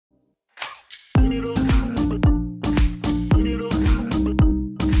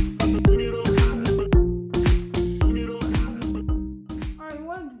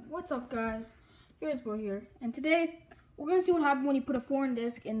And today we're gonna see what happens when you put a foreign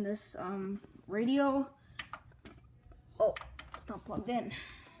disc in this radio. Oh, it's not plugged in.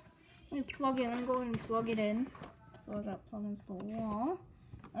 Let me plug it. Let me go ahead and plug it in. So I got plugged into the wall.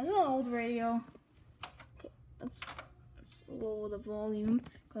 This is an old radio. Okay, let's lower the volume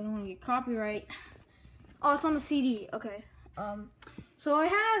because I don't want to get copyright. Oh, it's on the CD. Okay. So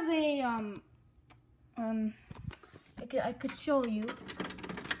it has a I could show you.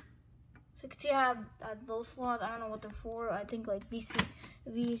 So you can see I have those slots. I don't know what they're for. I think like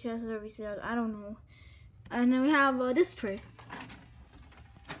VHS or VCR. I don't know. And then we have this tray.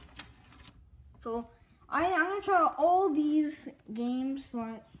 So I'm gonna try all these games.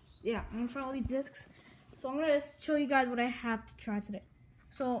 So yeah, I'm gonna try all these discs. So I'm gonna show you guys what I have to try today.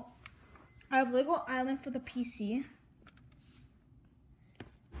 So I have Lego Island for the PC.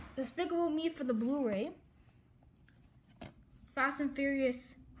 Despicable Me for the Blu-ray. Fast and the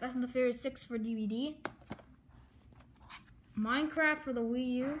Furious 6 for DVD. Minecraft for the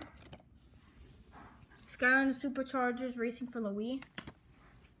Wii U. Skylanders Superchargers Racing for the Wii.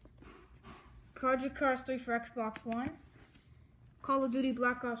 Project Cars 3 for Xbox One. Call of Duty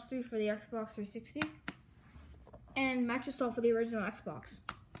Black Ops 3 for the Xbox 360. And Microsoft for the original Xbox.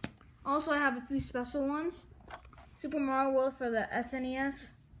 Also, I have a few special ones. Super Mario World for the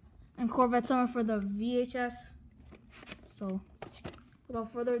SNES. And Corvette Summer for the VHS. So,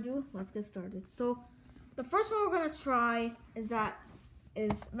 without further ado, let's get started. So, the first one we're gonna try is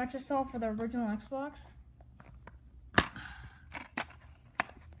Microsoft for the original Xbox.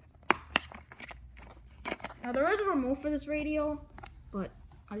 Now there is a remote for this radio, but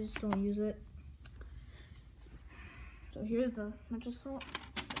I just don't use it. So here's the Microsoft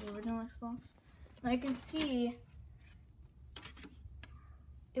for the original Xbox. Now you can see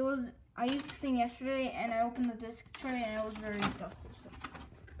I used this thing yesterday and I opened the disc tray and it was very dusty.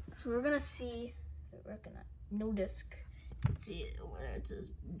 So we're gonna see if we're gonna no disc. Let's see where it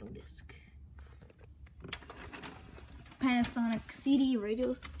says no disc. Panasonic CD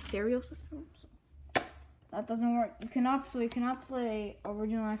radio stereo system. So that doesn't work. You cannot play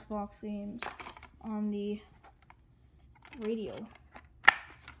original Xbox games on the radio.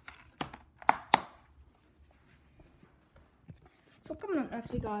 So coming up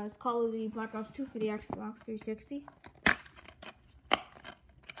next, we got Call of Duty Black Ops 2 for the Xbox 360.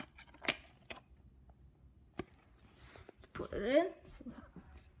 Let's put it in. See what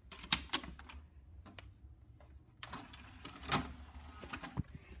happens.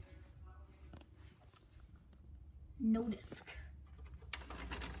 No disc.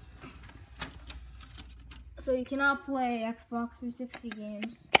 So you cannot play Xbox 360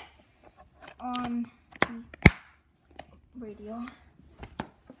 games on the radio.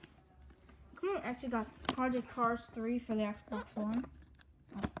 Come on, actually got Project Cars 3 for the Xbox One.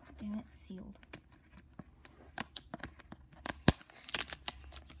 Oh, damn it, sealed.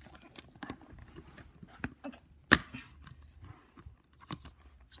 Okay.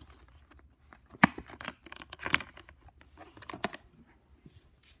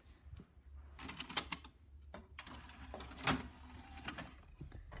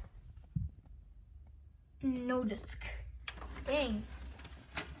 No disc. Dang.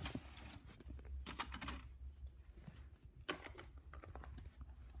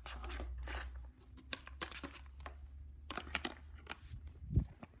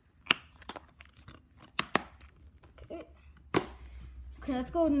 Okay, let's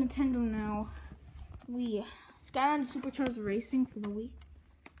go to Nintendo now. Wii. Skylanders Superchargers Racing for the Wii.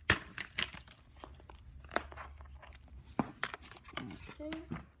 Okay.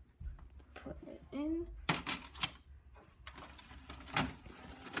 Put it in.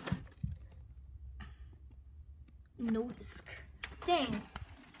 No disc. Dang.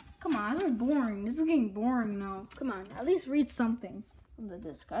 Come on, this is boring. This is getting boring now. Come on, at least read something from the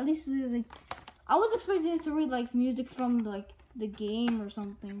disc. At least like, I was expecting this to read like music from like the game or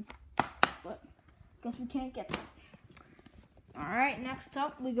something, but guess we can't get that. Alright, next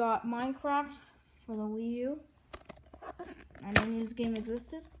up we got Minecraft for the Wii U. I didn't know this game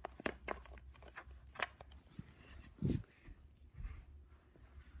existed.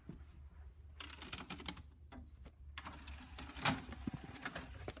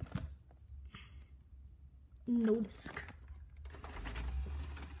 No disc.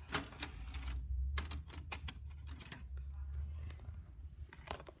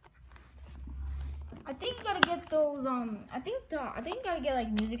 I think you gotta get those. I think you gotta get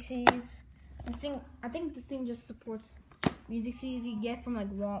like music CDs. I think this thing just supports music CDs you get from like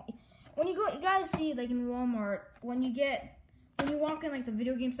when you guys see like in Walmart when you walk in like the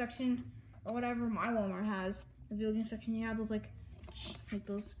video game section or whatever my Walmart has the video game section. You have those like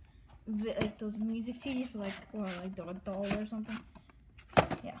those like those music CDs, like or like the doll or something.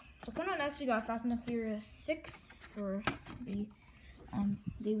 Yeah. So coming up next, we got Fast and the Furious 6 for the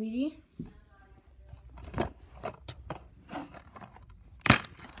DVD.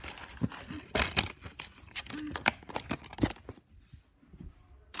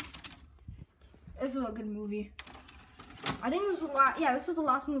 This is a good movie. I think this was the last. Yeah, this was the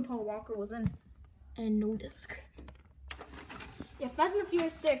last movie Paul Walker was in, and no disc. Yeah, Fast and the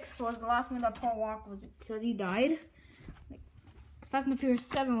Furious 6 was the last movie that Paul Walker was in because he died. Like, Fast and the Furious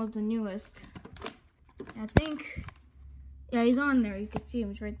 7 was the newest. I think. Yeah, he's on there. You can see him.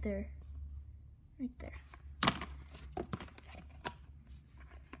 He's right there. Right there.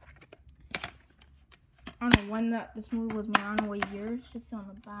 I don't know when this movie was made. I don't know what year. It's just on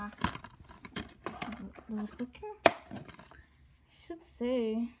the back. Does it look here? Should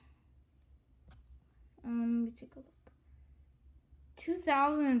say. Let me take a look.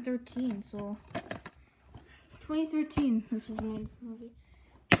 2013. So 2013. This was made. This movie.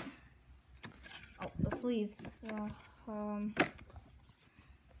 Oh, let's leave. Hold on.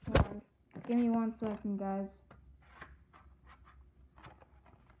 Give me 1 second, guys.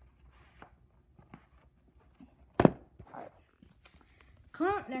 Alright.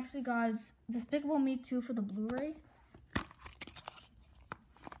 Coming up next week, guys, Despicable Me 2 for the Blu-ray.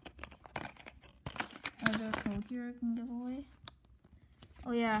 Is there a code here I can give away?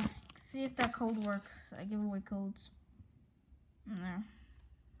 Oh yeah, see if that code works. I give away codes. No.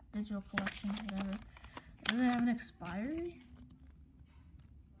 Digital collection, whatever. Does it have an expiry?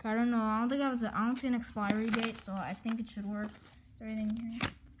 I don't know. I don't think I don't see an expiry date, so I think it should work. Is there anything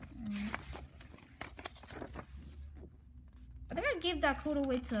here? I think I gave that code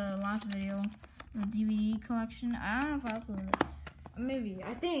away to the last video, the DVD collection. I don't know if I uploaded it. Maybe.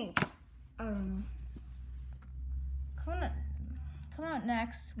 I think. I don't know. Coming up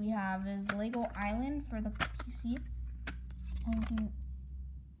next, we have is Lego Island for the PC.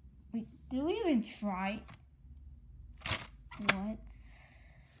 Wait, did we even try? What?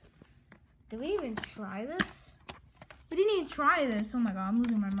 Did we even try this? We didn't even try this. Oh my god, I'm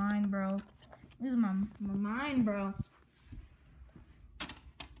losing my mind, bro. Losing my mind, bro.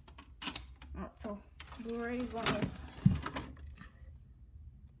 Alright, so Blu-ray going with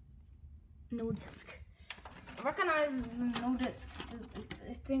no disc. I recognize no disc.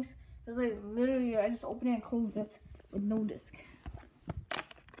 It thinks there's like literally I just opened it and closed it with no disc.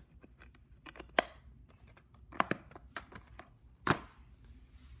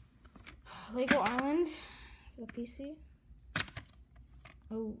 Lego Island for the PC.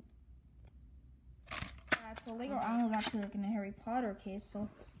 Oh. Alright, so Lego Island was actually like in a Harry Potter case, so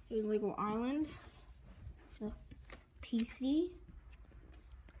here's Lego Island. The PC.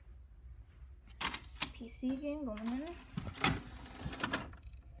 PC game going in.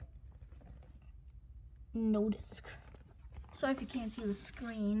 No disc. Sorry if you can't see the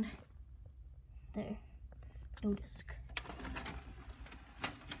screen. There. No disc.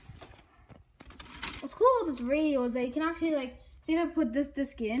 What's cool about this radio is that you can actually like, say if I put this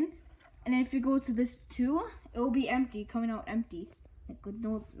disc in, and then if it goes to this too, it will be empty, coming out empty. Like with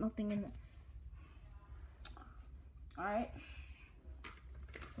nothing in there. Alright.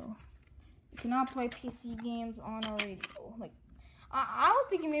 So you cannot play PC games on a radio. Like I was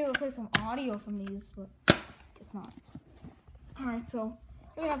thinking maybe we'll play some audio from these, but it's not. Alright, so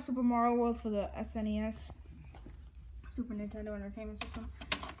here we have Super Mario World for the SNES. Super Nintendo Entertainment System.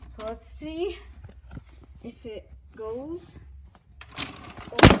 So let's see if it goes.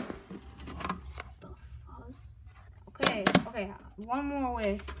 Oh. The fuzz. Okay, one more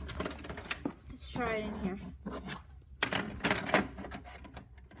way. Let's try it in here.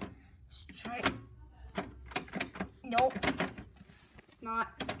 Let's try it. Nope. It's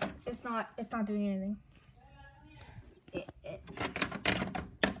not doing anything.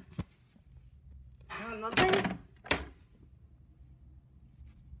 Nothing.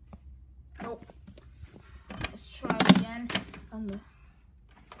 Nope. Let's try it again.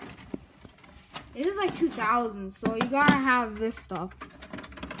 This is like 2000s, so you gotta have this stuff.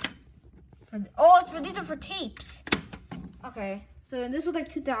 These are for tapes. Okay, so this was like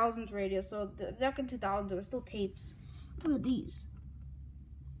 2000s radio. So back in 2000s, there were still tapes. What are these?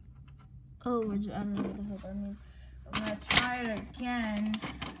 Oh, I don't know what the hell that means. I'm gonna try it again.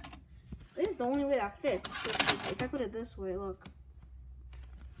 This is the only way that fits. If I put it this way, look.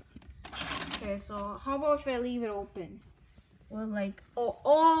 Okay, so how about if I leave it open? Well, like,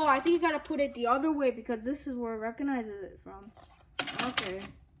 oh, I think you gotta put it the other way because this is where it recognizes it from. Okay.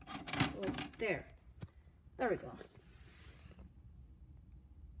 Well, there. There we go.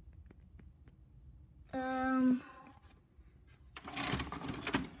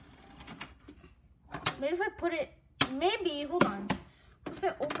 Maybe if I put it, maybe, hold on. What if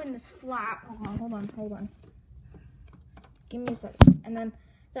I open this flap? Hold on. Give me a second. And then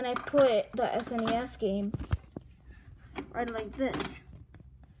I put the SNES game right like this.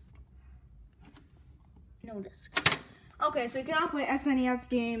 No disc. Okay, so you cannot play SNES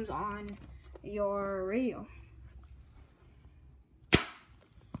games on your radio.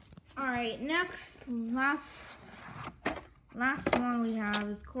 Alright, next, last one we have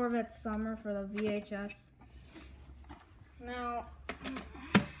is Corvette Summer for the VHS. Now,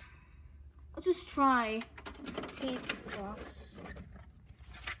 let's just try tape box.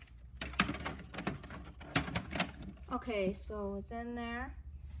 Okay, so it's in there.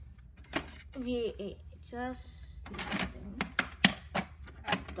 VHS.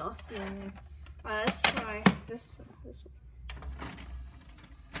 Dusty in there. Alright, let's try this way.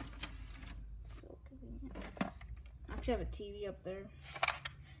 So convenient. I actually have a TV up there.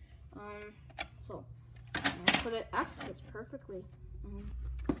 So I'm gonna put it. Actually, it's perfectly.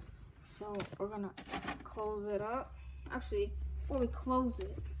 So we're gonna close it up. Actually, before we close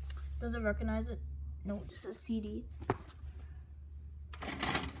it, does it recognize it? No, just a CD.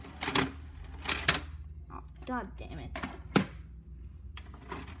 Oh, god damn it.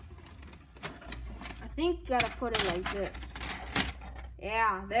 I think gotta put it like this.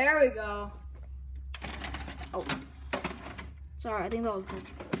 Yeah, there we go. Oh, sorry, I think that was good.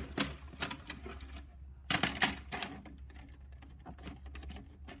 Okay.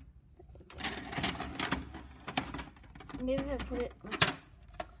 Maybe if I put it like that.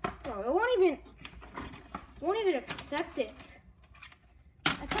 Oh, it won't even accept it.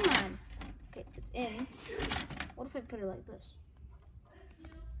 Oh, come on. Okay, it's in. What if I put it like this?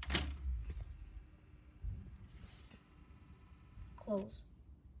 Close.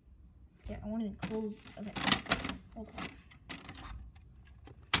 Yeah, I won't even close. Okay. Hold on.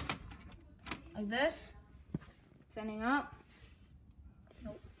 Like this. Sending up.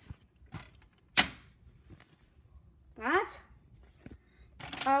 Nope. That?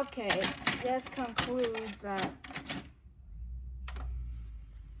 Okay. This concludes that.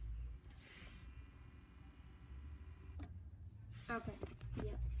 Okay.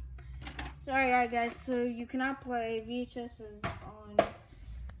 Yeah. Sorry, alright guys, so you cannot play VHSs on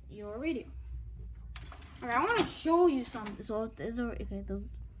your radio. Alright, I want to show you something. So there's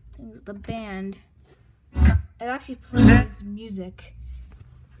the band. It actually plays music.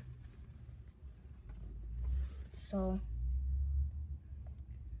 So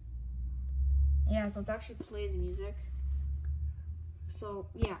yeah, so it actually plays music. So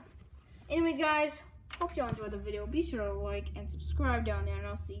yeah. Anyways guys, hope y'all enjoyed the video. Be sure to like and subscribe down there, and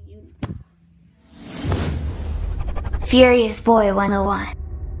I'll see you. Furious Boy 101.